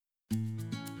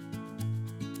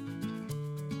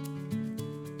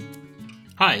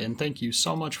Hi, and thank you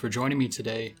so much for joining me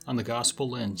today on the Gospel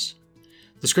Lens.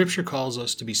 The scripture calls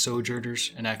us to be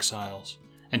sojourners and exiles,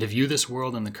 and to view this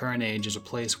world in the current age as a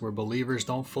place where believers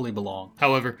don't fully belong.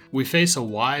 However, we face a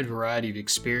wide variety of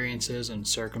experiences and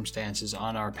circumstances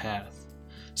on our path.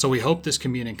 So we hope this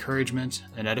can be an encouragement,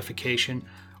 an edification,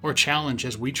 or challenge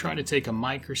as we try to take a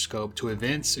microscope to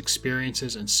events,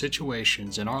 experiences, and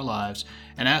situations in our lives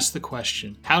and ask the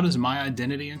question, how does my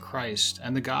identity in Christ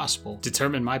and the gospel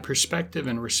determine my perspective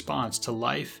and response to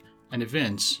life and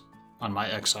events on my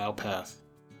exile path?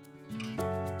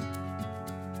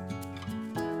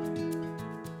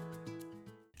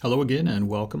 Hello again and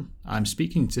welcome. I'm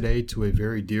speaking today to a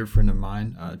very dear friend of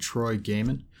mine, Troy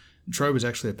Gahman. Troy was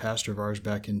actually a pastor of ours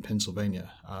back in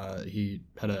Pennsylvania. He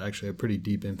had actually a pretty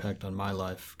deep impact on my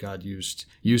life. God used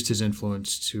his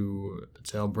influence to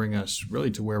help bring us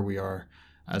really to where we are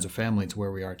as a family, to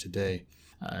where we are today.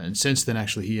 And since then,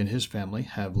 actually, he and his family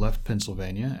have left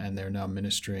Pennsylvania and they're now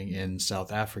ministering in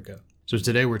South Africa. So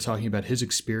today we're talking about his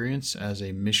experience as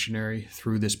a missionary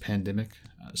through this pandemic,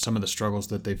 some of the struggles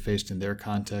that they faced in their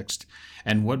context,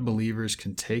 and what believers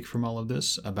can take from all of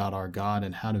this about our God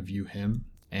and how to view him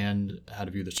and how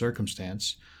to view the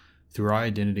circumstance through our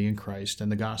identity in Christ and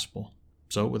the gospel.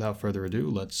 So without further ado,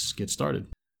 let's get started.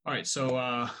 All right, so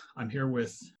I'm here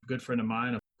with a good friend of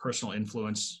mine, a personal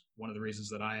influence, one of the reasons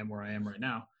that I am where I am right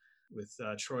now, with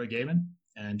Troy Gahman,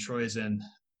 and Troy is in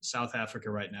South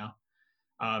Africa right now.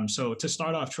 So to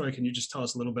start off, Troy, can you just tell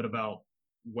us a little bit about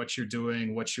what you're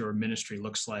doing, what your ministry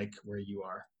looks like where you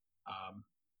are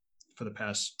for the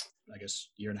past, I guess,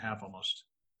 year and a half almost?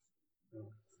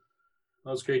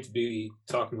 Well, it's great to be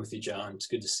talking with you, John. It's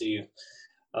good to see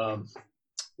you.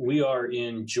 We are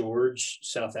in George,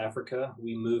 South Africa.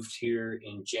 We moved here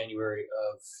in January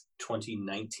of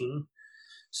 2019.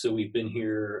 So we've been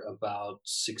here about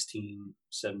 16,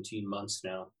 17 months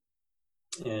now.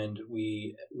 And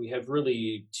we have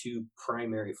really two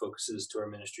primary focuses to our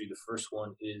ministry. The first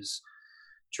one is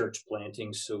church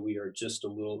planting. So we are just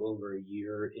a little over a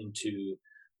year into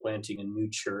planting a new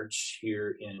church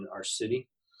here in our city.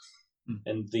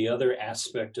 And the other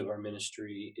aspect of our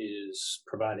ministry is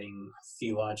providing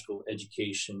theological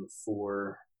education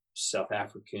for South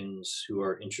Africans who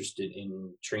are interested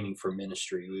in training for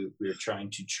ministry. We are trying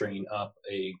to train up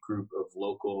a group of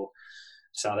local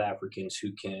South Africans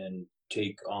who can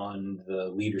take on the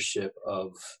leadership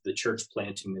of the church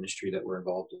planting ministry that we're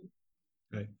involved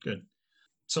in. Okay, good.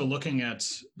 So looking at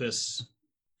this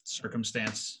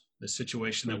circumstance, the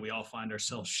situation that we all find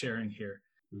ourselves sharing here,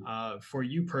 for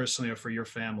you personally or for your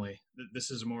family,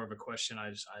 this is more of a question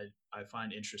I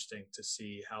find interesting to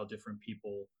see how different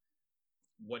people,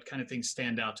 what kind of things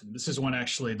stand out to them. This is one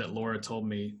actually that Laura told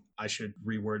me I should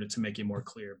reword it to make it more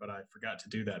clear, but I forgot to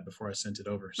do that before I sent it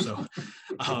over. So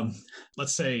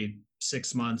let's say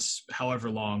 6 months, however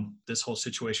long this whole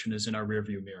situation is in our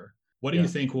rearview mirror. What do you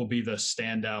think will be the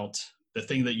standout, the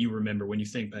thing that you remember when you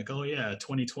think back, oh yeah,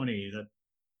 2020, that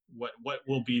what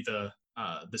will be the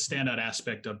standout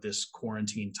aspect of this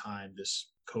quarantine time,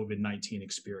 this COVID-19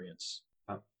 experience?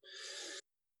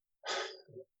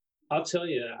 I'll tell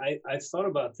you, I've thought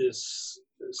about this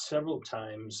several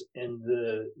times, and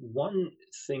the one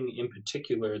thing in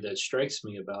particular that strikes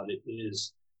me about it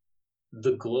is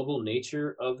the global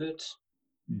nature of it,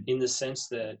 in the sense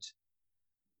that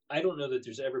I don't know that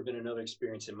there's ever been another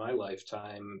experience in my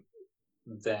lifetime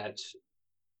that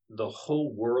the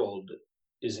whole world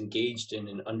is engaged in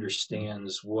and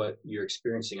understands what you're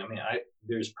experiencing. I mean,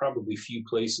 there's probably few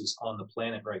places on the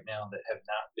planet right now that have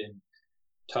not been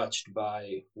touched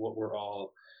by what we're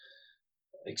all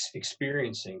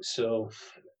experiencing. So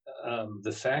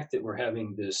the fact that we're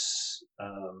having this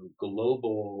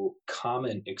global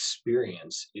common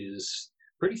experience is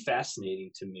pretty fascinating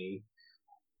to me.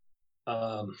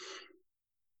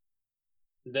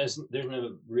 There's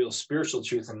no real spiritual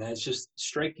truth in that. It's just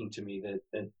striking to me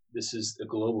that this is a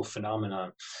global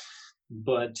phenomenon.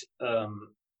 But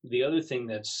the other thing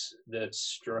that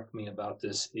struck me about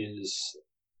this is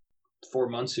 4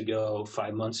 months ago,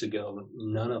 5 months ago,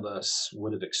 none of us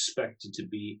would have expected to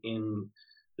be in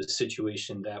the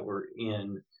situation that we're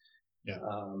in. Yeah.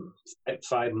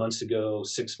 5 months ago,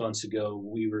 6 months ago,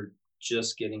 we were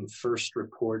just getting first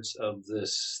reports of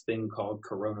this thing called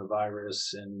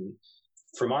coronavirus. And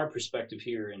from our perspective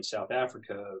here in South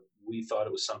Africa, we thought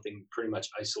it was something pretty much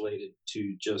isolated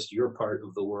to just your part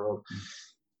of the world.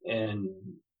 And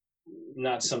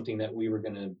not something that we were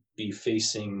going to be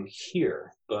facing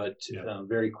here, but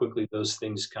very quickly those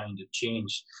things kind of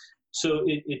changed. So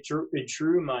it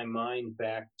drew my mind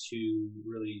back to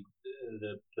really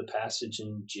the passage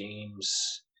in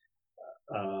James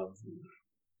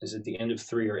is it the end of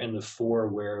 3 or end of 4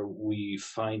 where we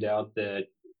find out that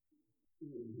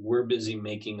we're busy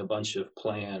making a bunch of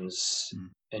plans, Mm.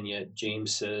 and yet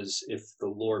James says, if the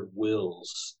Lord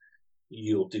wills,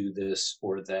 you'll do this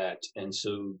or that. And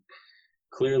so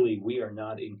clearly we are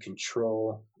not in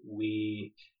control.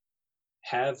 We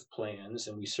have plans,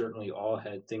 and we certainly all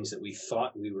had things that we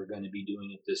thought we were going to be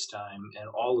doing at this time, and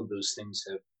all of those things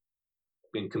have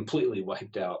been completely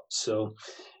wiped out. So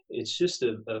it's just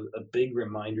a big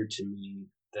reminder to me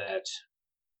that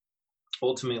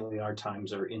ultimately our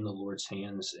times are in the Lord's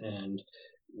hands, and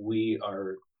we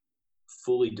are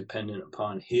fully dependent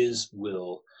upon His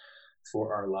will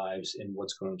for our lives and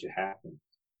what's going to happen.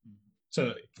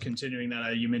 So continuing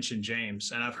that, you mentioned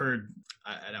James, and I've heard,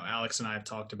 I know Alex and I have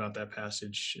talked about that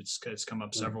passage. It's come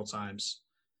up several times.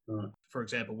 For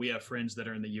example, we have friends that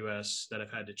are in the U.S. that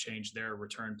have had to change their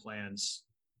return plans.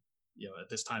 At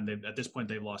this point,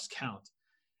 they've lost count,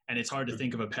 and it's hard to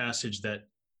think of a passage that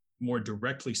more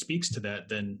directly speaks to that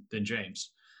than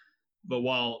James. But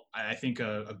while I think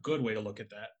a good way to look at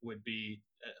that would be,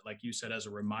 like you said, as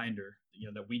a reminder,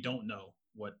 that we don't know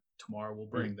what tomorrow will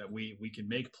bring, that we can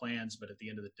make plans, but at the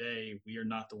end of the day, we are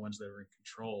not the ones that are in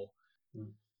control.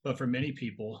 But for many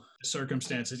people,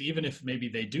 circumstances, even if maybe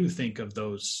they do think of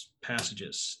those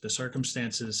passages, the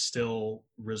circumstances still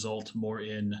result more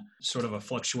in sort of a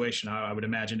fluctuation. I would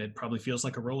imagine it probably feels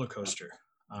like a roller coaster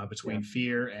between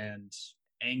fear and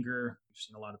anger. We've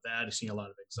seen a lot of that. We've seen a lot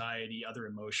of anxiety, other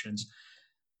emotions.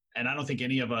 And I don't think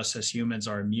any of us as humans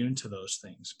are immune to those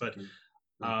things. But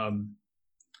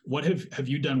what have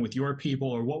you done with your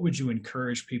people, or what would you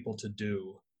encourage people to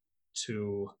do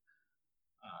to,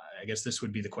 I guess this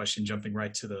would be the question, jumping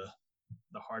right to the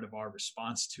heart of our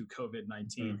response to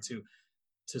COVID-19,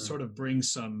 to sort of bring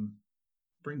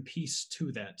peace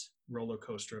to that roller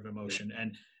coaster of emotion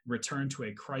and return to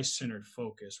a Christ-centered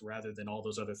focus rather than all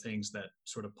those other things that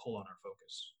sort of pull on our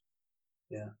focus.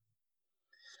 Yeah.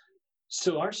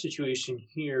 So our situation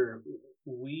here,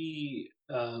 we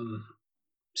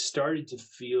started to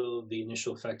feel the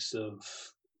initial effects of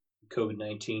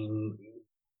COVID-19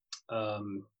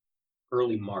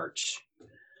 early March.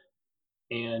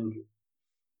 And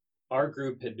our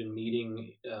group had been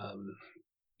meeting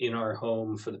in our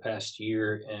home for the past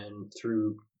year, and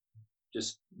through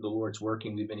just the Lord's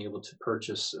working, we've been able to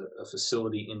purchase a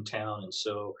facility in town. And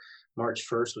so March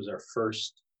 1st was our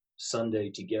first Sunday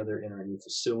together in our new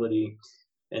facility.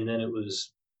 And then it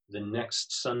was the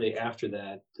next Sunday after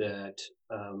that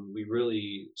we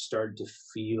really started to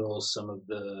feel some of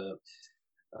the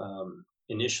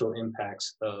initial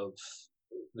impacts of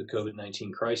the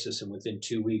COVID-19 crisis. And within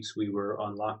 2 weeks, we were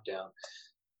on lockdown.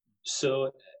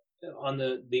 So on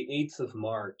the 8th of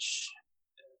March,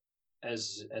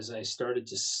 as I started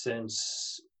to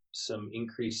sense some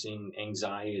increasing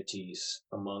anxieties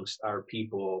amongst our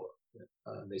people,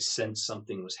 they sensed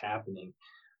something was happening.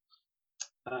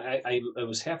 I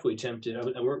was halfway tempted.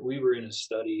 We were in a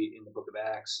study in the book of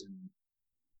Acts,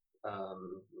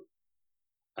 and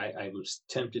I was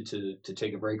tempted to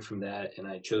take a break from that, and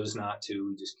I chose not to.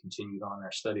 We just continued on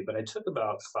our study. But I took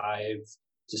about 5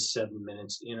 to 7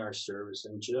 minutes in our service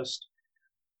and just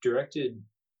directed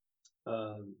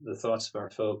the thoughts of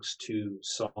our folks to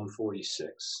Psalm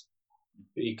 46,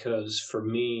 because for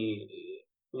me,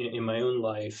 in my own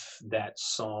life, that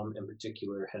psalm in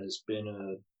particular has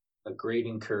been a great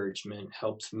encouragement,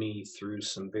 helped me through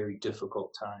some very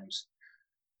difficult times.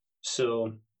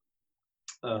 So,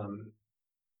 in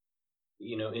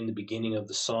the beginning of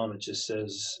the psalm, it just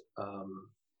says, the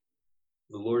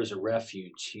Lord is a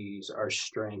refuge. He's our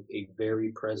strength, a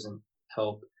very present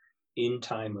help in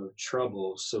time of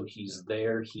trouble. So he's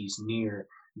there, he's near.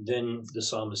 Then the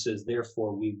psalmist says,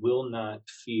 therefore we will not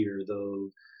fear, though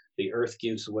the earth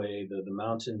gives way, though the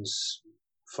mountains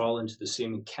fall into the sea. I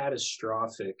mean,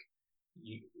 catastrophic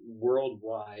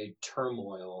worldwide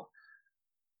turmoil,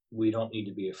 we don't need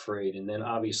to be afraid. And then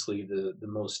obviously the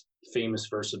most famous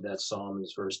verse of that psalm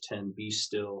is verse 10, be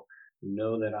still,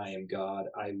 know that I am God,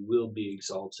 I will be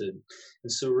exalted.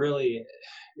 And so really,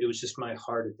 it was just my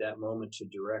heart at that moment to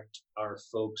direct our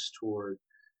folks toward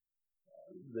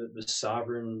the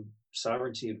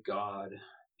sovereignty of God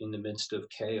in the midst of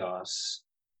chaos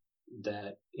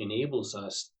that enables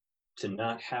us to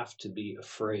not have to be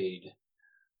afraid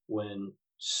when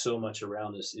so much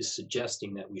around us is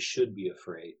suggesting that we should be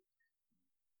afraid.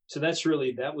 So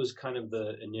that was kind of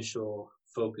the initial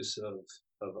focus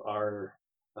of our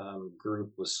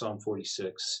group, was Psalm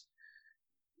 46.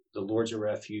 The Lord's a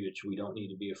refuge. We don't need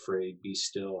to be afraid. Be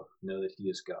still. Know that He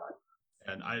is God.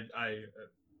 And I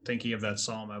thinking of that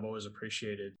psalm, I've always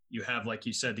appreciated. You have, like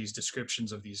you said, these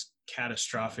descriptions of these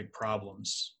catastrophic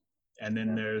problems, And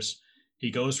then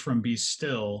he goes from be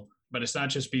still, but it's not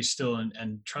just be still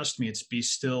and trust me, it's be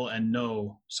still and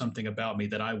know something about me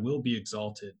that I will be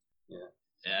exalted. Yeah.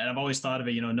 And I've always thought of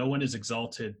it, no one is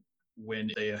exalted when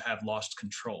they have lost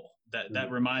control.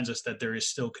 That reminds us that there is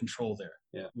still control there.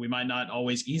 Yeah. We might not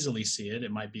always easily see it.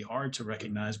 It might be hard to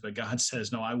recognize, but God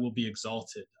says, no, I will be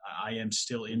exalted. I am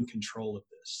still in control of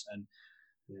this. And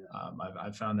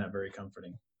I've found that very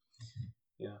comforting.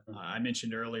 Yeah. I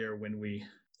mentioned earlier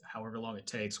however long it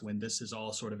takes, when this is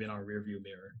all sort of in our rearview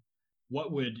mirror,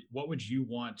 what would you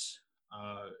want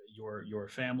your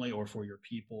family or for your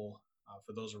people,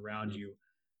 for those around you,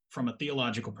 from a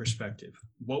theological perspective?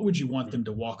 What would you want them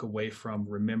to walk away from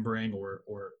remembering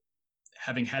or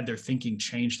having had their thinking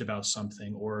changed about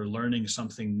something or learning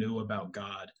something new about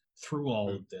God through all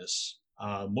of this?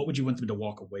 What would you want them to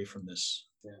walk away from this?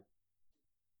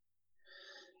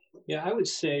 Yeah, I would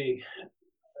say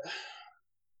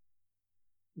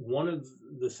one of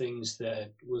the things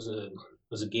that was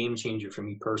a game changer for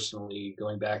me personally,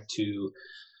 going back to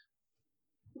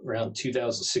around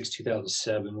 2006,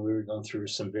 2007, we were going through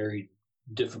some very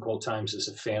difficult times as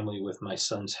a family with my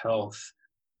son's health.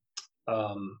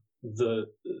 The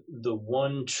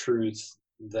one truth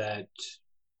that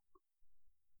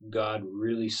God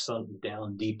really sunk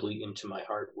down deeply into my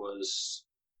heart was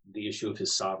the issue of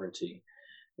his sovereignty,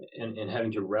 and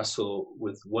having to wrestle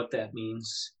with what that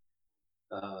means,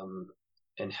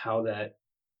 and how that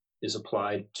is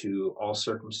applied to all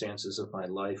circumstances of my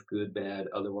life, good, bad,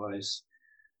 otherwise.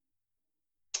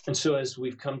 And so as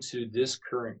we've come to this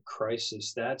current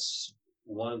crisis, that's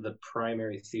one of the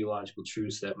primary theological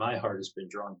truths that my heart has been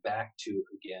drawn back to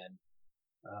again.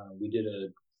 We did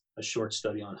a short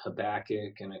study on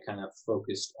Habakkuk, and I kind of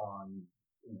focused on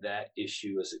that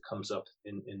issue as it comes up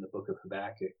in the book of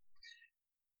Habakkuk.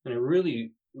 And I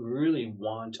really, really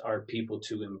want our people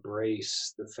to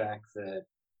embrace the fact that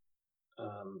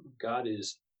God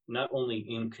is not only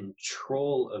in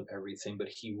control of everything, but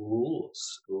he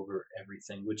rules over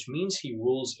everything, which means he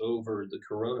rules over the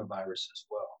coronavirus as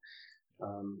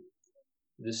well.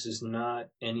 This is not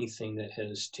anything that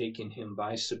has taken him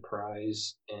by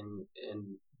surprise, and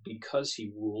because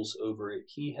he rules over it,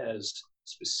 he has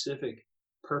specific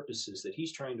purposes that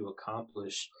he's trying to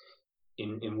accomplish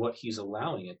in what he's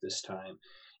allowing at this time.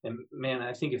 And man,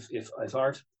 I think if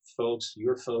our folks,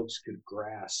 your folks, could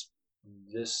grasp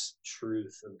this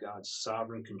truth of God's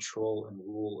sovereign control and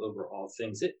rule over all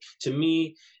things, to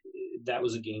me, that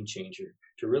was a game changer.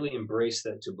 To really embrace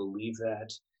that, to believe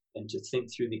that, and to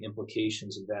think through the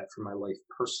implications of that for my life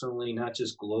personally, not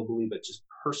just globally, but just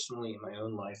personally in my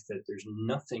own life, that there's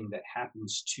nothing that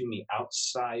happens to me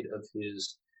outside of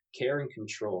his care and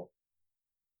control.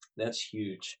 That's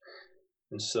huge.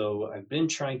 And so I've been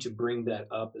trying to bring that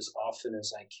up as often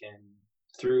as I can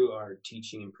through our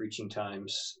teaching and preaching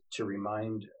times, to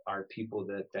remind our people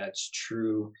that that's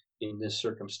true in this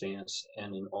circumstance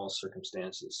and in all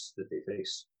circumstances that they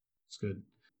face. That's good.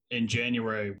 In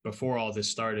January, before all this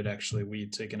started, actually,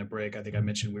 we'd taken a break. I think I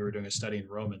mentioned we were doing a study in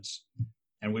Romans,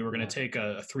 and we were going to take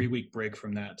a 3-week break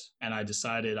from that. And I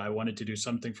decided I wanted to do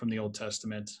something from the Old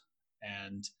Testament,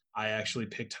 and I actually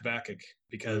picked Habakkuk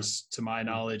because, to my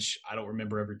knowledge, I don't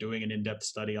remember ever doing an in-depth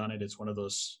study on it. It's one of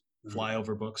those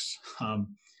flyover books.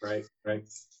 Right.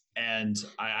 And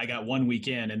I got 1 week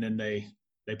in, and then they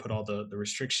put all the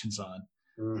restrictions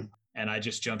on. And I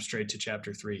just jumped straight to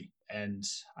chapter 3. And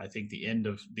I think the end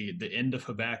of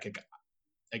Habakkuk,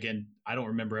 again, I don't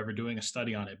remember ever doing a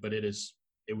study on it, but it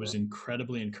was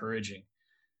incredibly encouraging,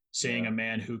 seeing a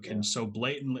man who can so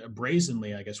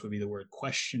brazenly, I guess would be the word,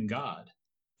 question God.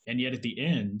 And yet at the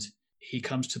end, he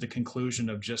comes to the conclusion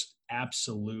of just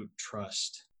absolute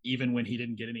trust, even when he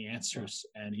didn't get any answers,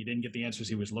 and he didn't get the answers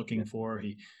he was looking for.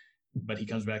 But he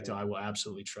comes back to, I will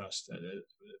absolutely trust.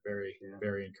 Very,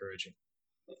 very encouraging.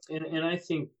 And I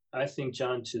think,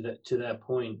 John, to that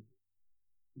point,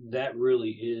 that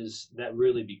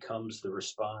really becomes the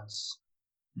response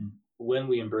when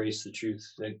we embrace the truth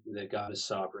that God is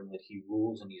sovereign, that he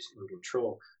rules and he's in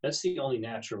control. That's the only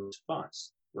natural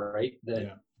response, right?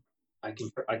 That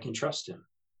I can trust him,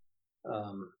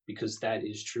 because that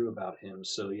is true about him.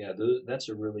 So that's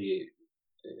a really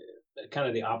kind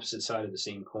of the opposite side of the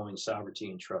same coin. Sovereignty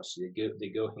and trust, they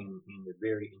go hand in hand. They're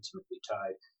very intimately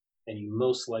tied. And you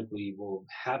most likely will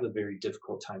have a very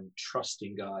difficult time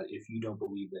trusting God if you don't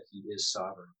believe that he is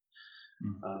sovereign.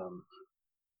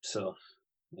 So,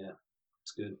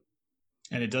 it's good.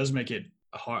 And it does make it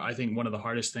hard. I think one of the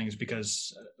hardest things,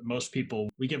 because most people,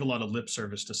 we give a lot of lip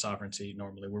service to sovereignty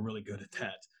normally. We're really good at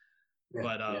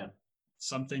that.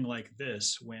 something like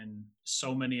this, when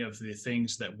so many of the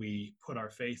things that we put our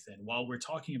faith in, while we're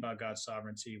talking about God's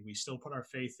sovereignty, we still put our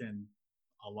faith in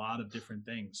a lot of different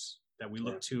things that we Yeah.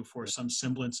 look to for some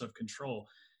semblance of control.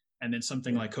 And then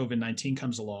something Yeah. like COVID-19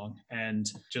 comes along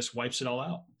and just wipes it all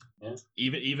out. Yeah.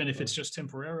 Even if Yeah. it's just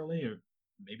temporarily, or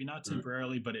maybe not Mhm.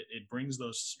 temporarily, but it brings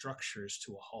those structures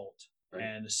to a halt. Right.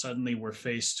 And suddenly we're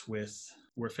faced with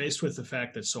the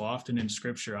fact that so often in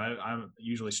Scripture, I'm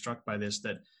usually struck by this,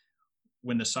 that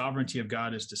when the sovereignty of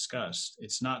God is discussed,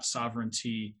 it's not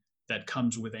sovereignty that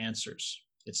comes with answers.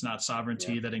 It's not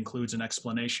sovereignty Yeah. that includes an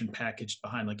explanation packaged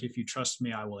behind, like, if you trust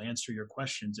me, I will answer your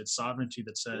questions. It's sovereignty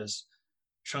that says,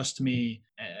 trust me,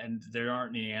 and there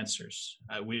aren't any answers.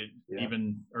 We Yeah.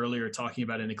 even earlier talking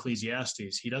about in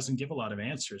Ecclesiastes, he doesn't give a lot of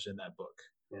answers in that book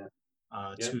Yeah.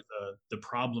 to the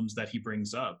problems that he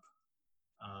brings up.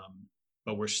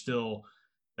 But we're still,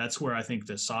 that's where I think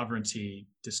the sovereignty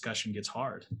discussion gets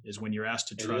hard, is when you're asked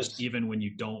to trust even when you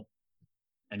don't,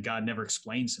 and God never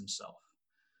explains himself.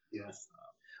 Yeah.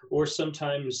 Or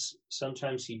sometimes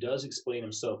he does explain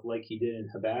himself, like he did in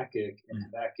Habakkuk, and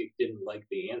Habakkuk didn't like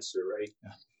the answer, right?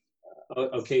 Yeah.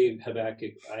 Okay,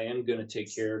 Habakkuk, I am going to take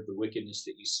care of the wickedness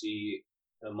that you see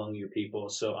among your people,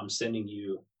 so I'm sending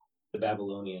you the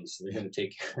Babylonians. They're going to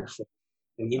take care of it.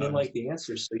 And he didn't like the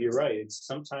answer, so you're right. It's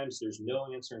sometimes there's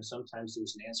no answer, and sometimes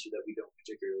there's an answer that we don't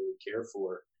particularly care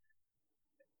for.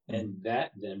 And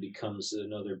that then becomes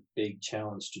another big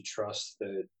challenge, to trust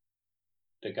that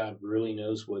God really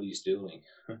knows what he's doing.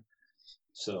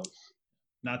 So,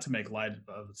 not to make light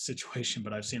of the situation,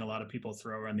 but I've seen a lot of people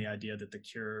throw around the idea that the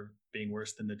cure being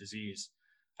worse than the disease.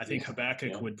 I think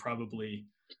Habakkuk would probably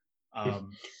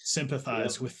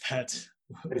sympathize with that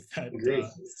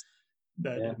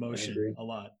emotion a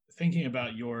lot. Thinking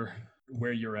about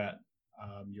where you're at,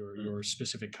 your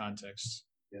specific context.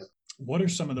 Yeah. What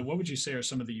would you say are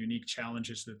some of the unique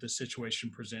challenges that this situation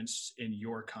presents in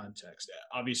your context?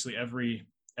 Obviously, every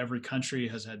country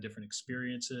has had different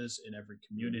experiences, in every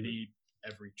community,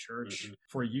 every church.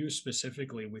 For you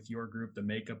specifically, with your group, the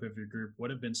makeup of your group,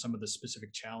 what have been some of the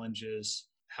specific challenges?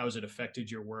 How has it affected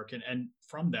your work? And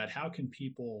from that, how can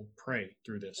people pray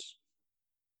through this?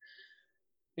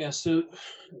 Yeah, so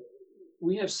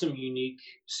we have some unique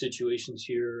situations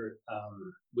here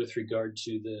with regard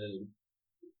to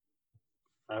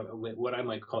what I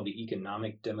might call the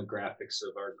economic demographics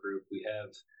of our group. We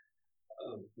have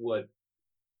what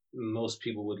most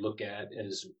people would look at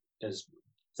as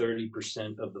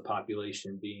 30% of the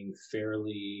population being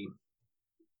fairly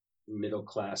middle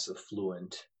class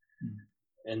affluent.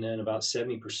 And then about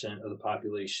 70% of the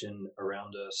population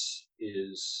around us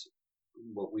is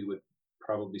what we would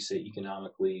probably say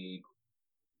economically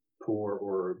poor,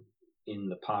 or in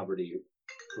the poverty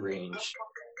range.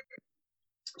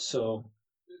 So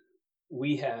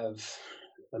we have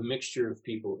a mixture of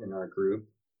people in our group,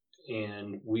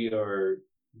 and we are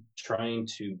trying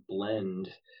to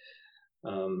blend.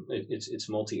 It's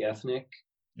multi-ethnic,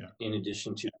 in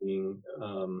addition to being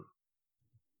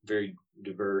very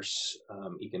diverse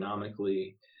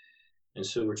economically, and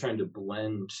so we're trying to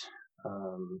blend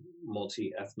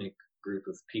multi-ethnic group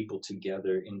of people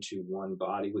together into one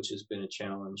body, which has been a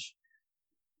challenge.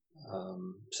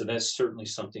 So that's certainly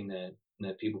something that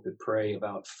people could pray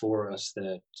about for us,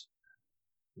 that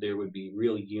there would be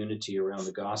real unity around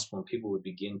the gospel, and people would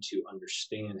begin to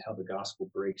understand how the gospel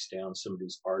breaks down some of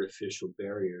these artificial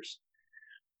barriers.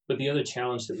 But the other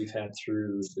challenge that we've had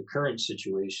through the current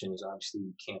situation is, obviously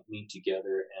we can't meet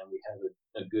together, and we have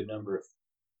a good number of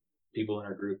people in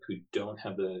our group who don't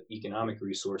have the economic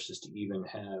resources to even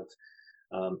have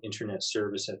internet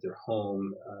service at their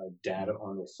home, data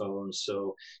on their phones.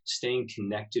 So staying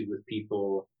connected with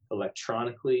people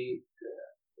electronically,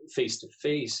 face to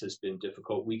face, has been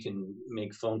difficult. We can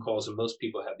make phone calls, and most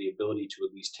people have the ability to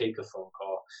at least take a phone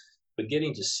call, but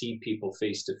getting to see people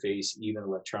face to face, even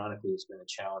electronically, has been a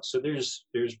challenge. So there's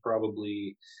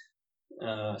probably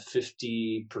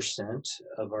 50%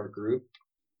 of our group,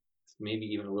 maybe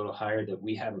even a little higher, that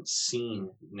we haven't seen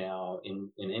now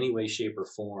in any way, shape, or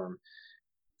form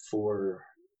for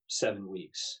 7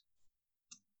 weeks.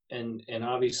 And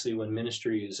obviously, when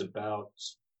ministry is about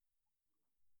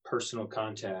personal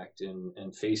contact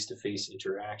and face-to-face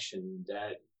interaction,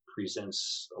 that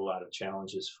presents a lot of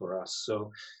challenges for us.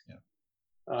 So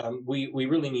we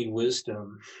really need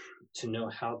wisdom to know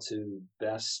how to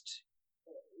best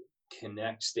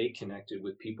stay connected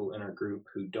with people in our group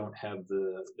who don't have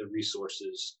the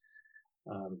resources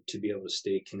to be able to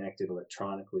stay connected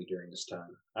electronically during this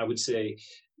time. I would say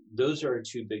those are our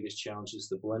two biggest challenges: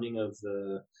 the blending of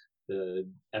the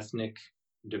ethnic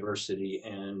diversity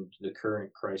and the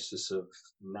current crisis of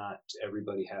not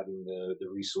everybody having the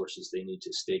resources they need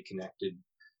to stay connected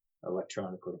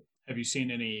electronically. Have you seen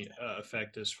any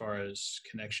effect as far as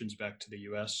connections back to the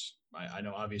U.S.? I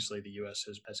know obviously the U.S.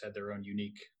 has had their own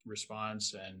unique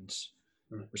response and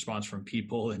Mm-hmm. response from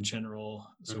people in general.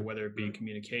 So whether it be Mm-hmm.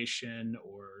 communication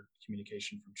or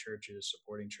communication from churches,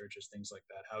 supporting churches, things like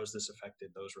that, how has this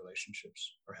affected those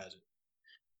relationships, or has it?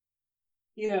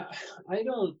 Yeah, I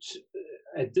don't,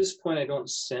 at this point, I don't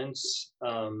sense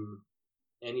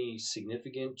any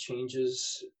significant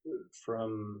changes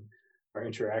from our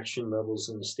interaction levels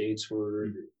in the States. We're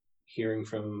Mm. hearing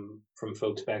from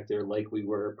folks back there like we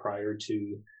were prior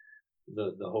to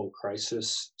the whole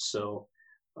crisis. So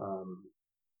um,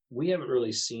 we haven't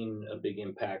really seen a big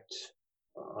impact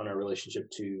on our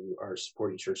relationship to our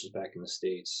supporting churches back in the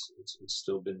States. It's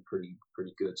still been pretty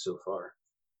good so far.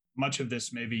 Much of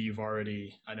this, maybe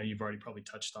I know you've already probably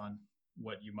touched on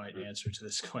what you might Mm-hmm. answer to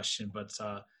this question, but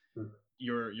Mm-hmm.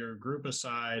 your group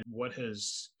aside, what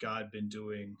has God been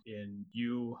doing in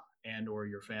you and or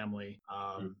your family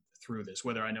through this?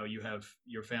 Whether I know you have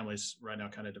your family's right now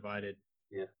kind of divided,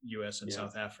 Yeah, U.S. and yeah,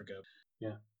 South Africa.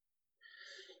 yeah.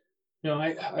 No,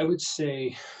 I would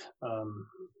say um,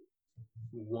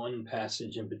 one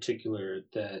passage in particular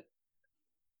that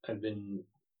I've been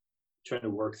trying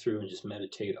to work through and just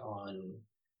meditate on,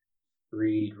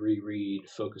 read, reread,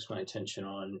 focus my attention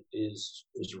on is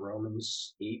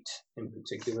Romans 8 in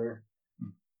particular.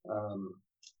 Mm. Um,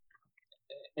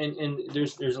 and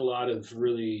there's a lot of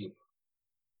really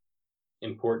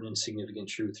important and significant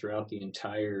truth throughout the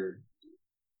entire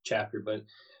chapter, but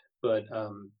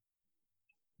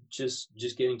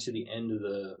just getting to the end of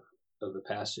the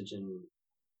passage and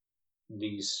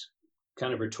these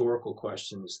kind of rhetorical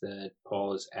questions that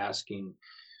Paul is asking,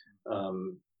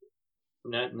 um,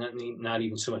 not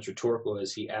even so much rhetorical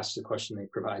as he asks the question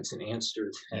that provides an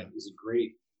answer that Yeah. is a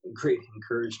great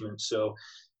encouragement. So,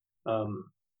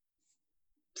 um,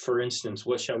 for instance,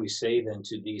 what shall we say then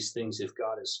to these things? If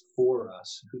God is for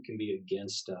us, who can be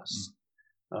against us?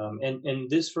 And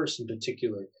this verse in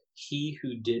particular, he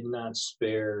who did not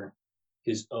spare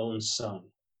his own son,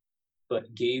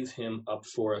 but gave him up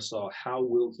for us all, how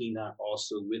will he not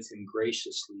also with him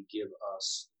graciously give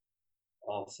us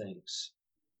all things?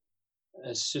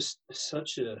 It's just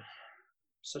such an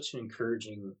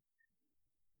encouraging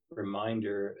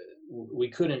reminder. We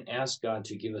couldn't ask God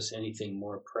to give us anything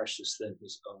more precious than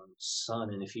his own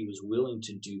son. And if he was willing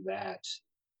to do that,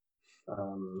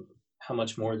 how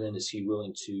much more then is he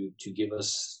willing to give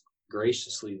us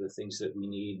graciously the things that we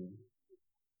need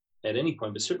at any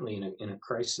point, but certainly in a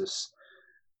crisis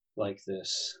like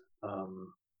this.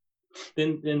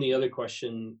 Then the other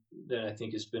question that I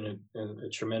think has been a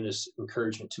tremendous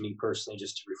encouragement to me personally,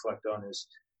 just to reflect on, is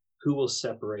who will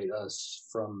separate us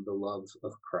from the love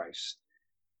of Christ?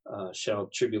 Shall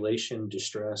tribulation,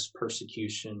 distress,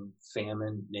 persecution,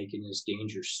 famine, nakedness,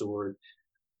 danger, sword?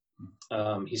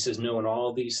 He says, no, in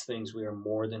all these things we are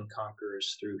more than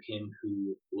conquerors through him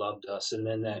who loved us. And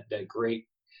then that great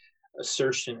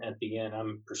assertion at the end,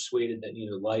 I'm persuaded that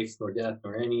neither life nor death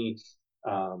nor any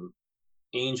um,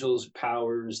 angels,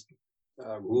 powers,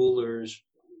 rulers,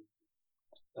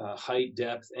 height,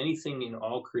 depth, anything in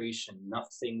all creation,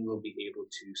 nothing will be able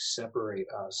to separate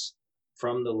us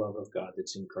from the love of God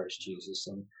that's in Christ Jesus.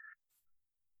 And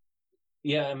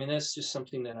yeah, I mean, that's just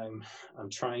something that I'm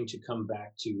trying to come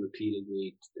back to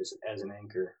repeatedly as an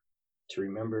anchor, to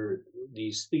remember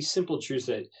these simple truths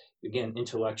that, again,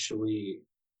 intellectually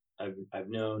I've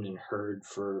known and heard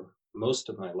for most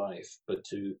of my life, but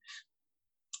to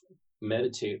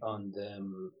meditate on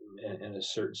them in a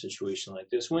certain situation like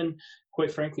this, when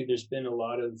quite frankly there's been a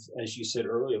lot of, as you said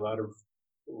earlier, a lot of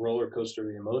roller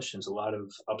coaster emotions, a lot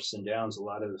of ups and downs, a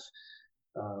lot of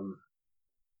um,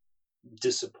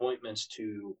 disappointments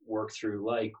to work through.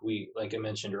 Like I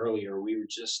mentioned earlier, we were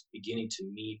just beginning to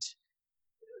meet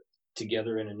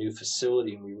together in a new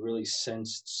facility, and we really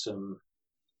sensed some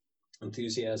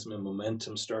enthusiasm and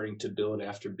momentum starting to build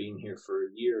after being here for a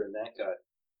year, and that got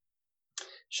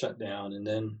shut down. And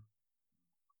then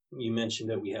you mentioned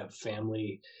that we have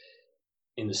family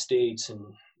in the States, and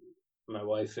my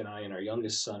wife and I and our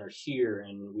youngest son are here,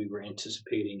 and we were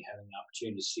anticipating having an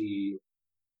opportunity to see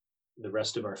the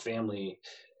rest of our family,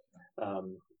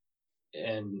 um,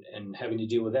 and having to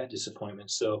deal with that disappointment.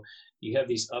 So you have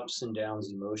these ups and downs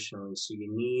emotionally. So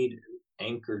you need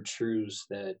anchored truths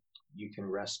that you can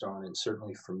rest on. And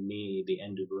certainly for me, the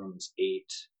end of Romans 8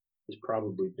 has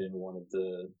probably been one of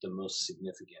the most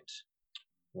significant.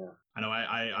 Yeah. I know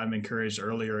I'm encouraged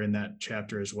earlier in that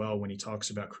chapter as well when he talks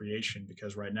about creation,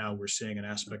 because right now we're seeing an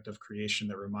aspect of creation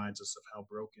that reminds us of how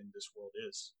broken this world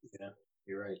is. Yeah,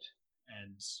 you're right.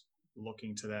 And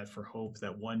looking to that for hope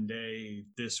that one day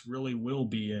this really will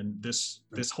be in this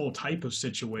whole type of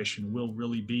situation will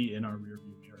really be in our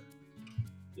rearview mirror.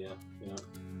 Yeah, yeah.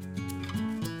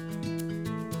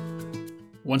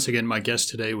 Once again, my guest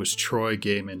today was Troy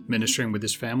Gahman, ministering with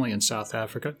his family in South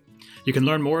Africa. You can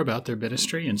learn more about their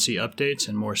ministry and see updates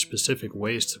and more specific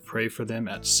ways to pray for them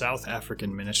at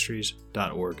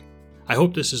southafricanministries.org. I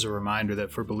hope this is a reminder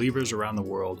that for believers around the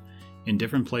world, in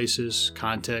different places,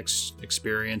 contexts,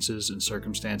 experiences, and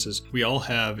circumstances, we all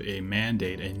have a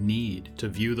mandate, a need to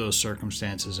view those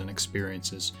circumstances and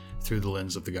experiences through the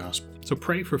lens of the gospel. So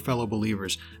pray for fellow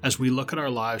believers as we look at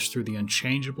our lives through the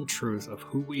unchangeable truth of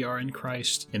who we are in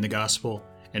Christ, in the gospel,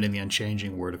 and in the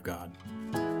unchanging Word of God.